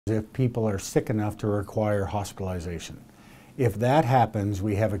if people are sick enough to require hospitalization. If that happens,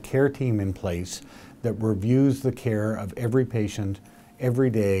 we have a care team in place that reviews the care of every patient every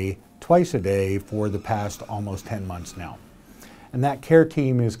day, twice a day for the past almost 10 months now. And that care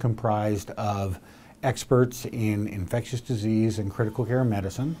team is comprised of experts in infectious disease and critical care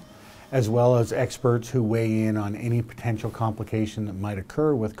medicine, as well as experts who weigh in on any potential complication that might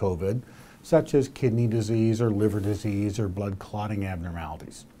occur with COVID, such as kidney disease or liver disease or blood clotting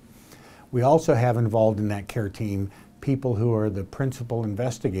abnormalities. We also have involved in that care team people who are the principal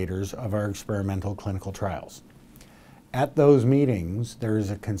investigators of our experimental clinical trials. At those meetings, there is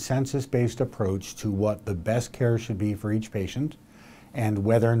a consensus-based approach to what the best care should be for each patient and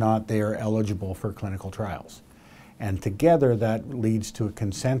whether or not they are eligible for clinical trials. And together that leads to a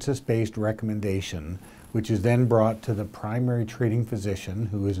consensus-based recommendation, which is then brought to the primary treating physician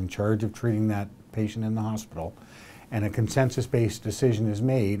who is in charge of treating that patient in the hospital, and a consensus-based decision is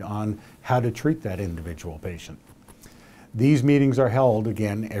made on how to treat that individual patient. These meetings are held,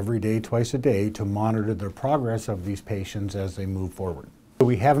 again, every day, twice a day, to monitor the progress of these patients as they move forward.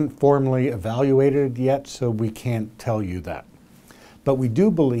 We haven't formally evaluated it yet, so we can't tell you that. But we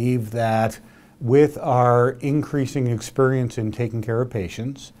do believe that with our increasing experience in taking care of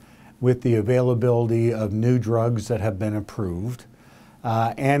patients, with the availability of new drugs that have been approved,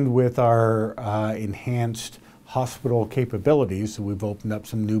 and with our enhanced hospital capabilities, so we've opened up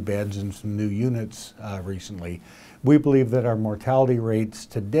some new beds and some new units recently, we believe that our mortality rates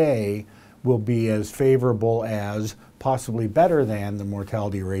today will be as favorable as, possibly better than, the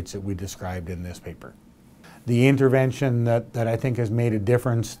mortality rates that we described in this paper. The intervention that I think has made a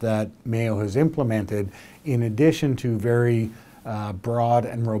difference that Mayo has implemented, in addition to very broad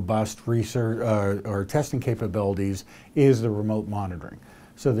and robust research or testing capabilities, is the remote monitoring.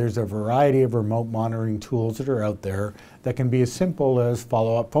 So there's a variety of remote monitoring tools that are out there that can be as simple as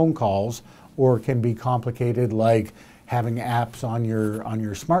follow-up phone calls, or can be complicated like having apps on your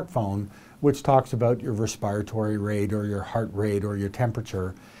smartphone which talks about your respiratory rate or your heart rate or your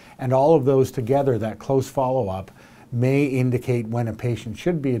temperature. And all of those together, that close follow-up, may indicate when a patient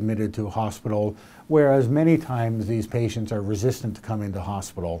should be admitted to a hospital, whereas many times these patients are resistant to come into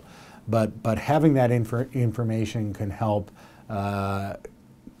hospital. But having that information can help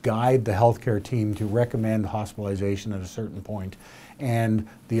guide the healthcare team to recommend hospitalization at a certain point. And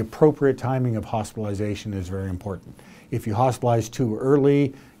the appropriate timing of hospitalization is very important. If you hospitalize too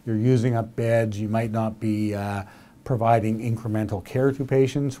early, you're using up beds, you might not be providing incremental care to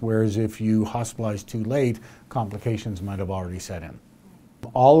patients, whereas if you hospitalize too late, complications might have already set in.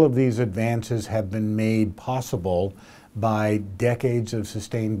 All of these advances have been made possible by decades of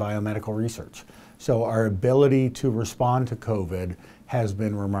sustained biomedical research. So our ability to respond to COVID has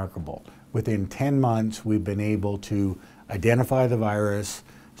been remarkable. Within 10 months, we've been able to identify the virus,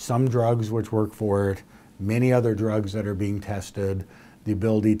 some drugs which work for it, many other drugs that are being tested, the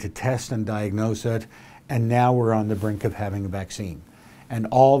ability to test and diagnose it, and now we're on the brink of having a vaccine. And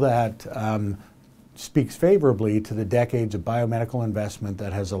all that speaks favorably to the decades of biomedical investment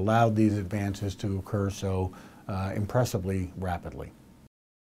that has allowed these advances to occur so impressively rapidly.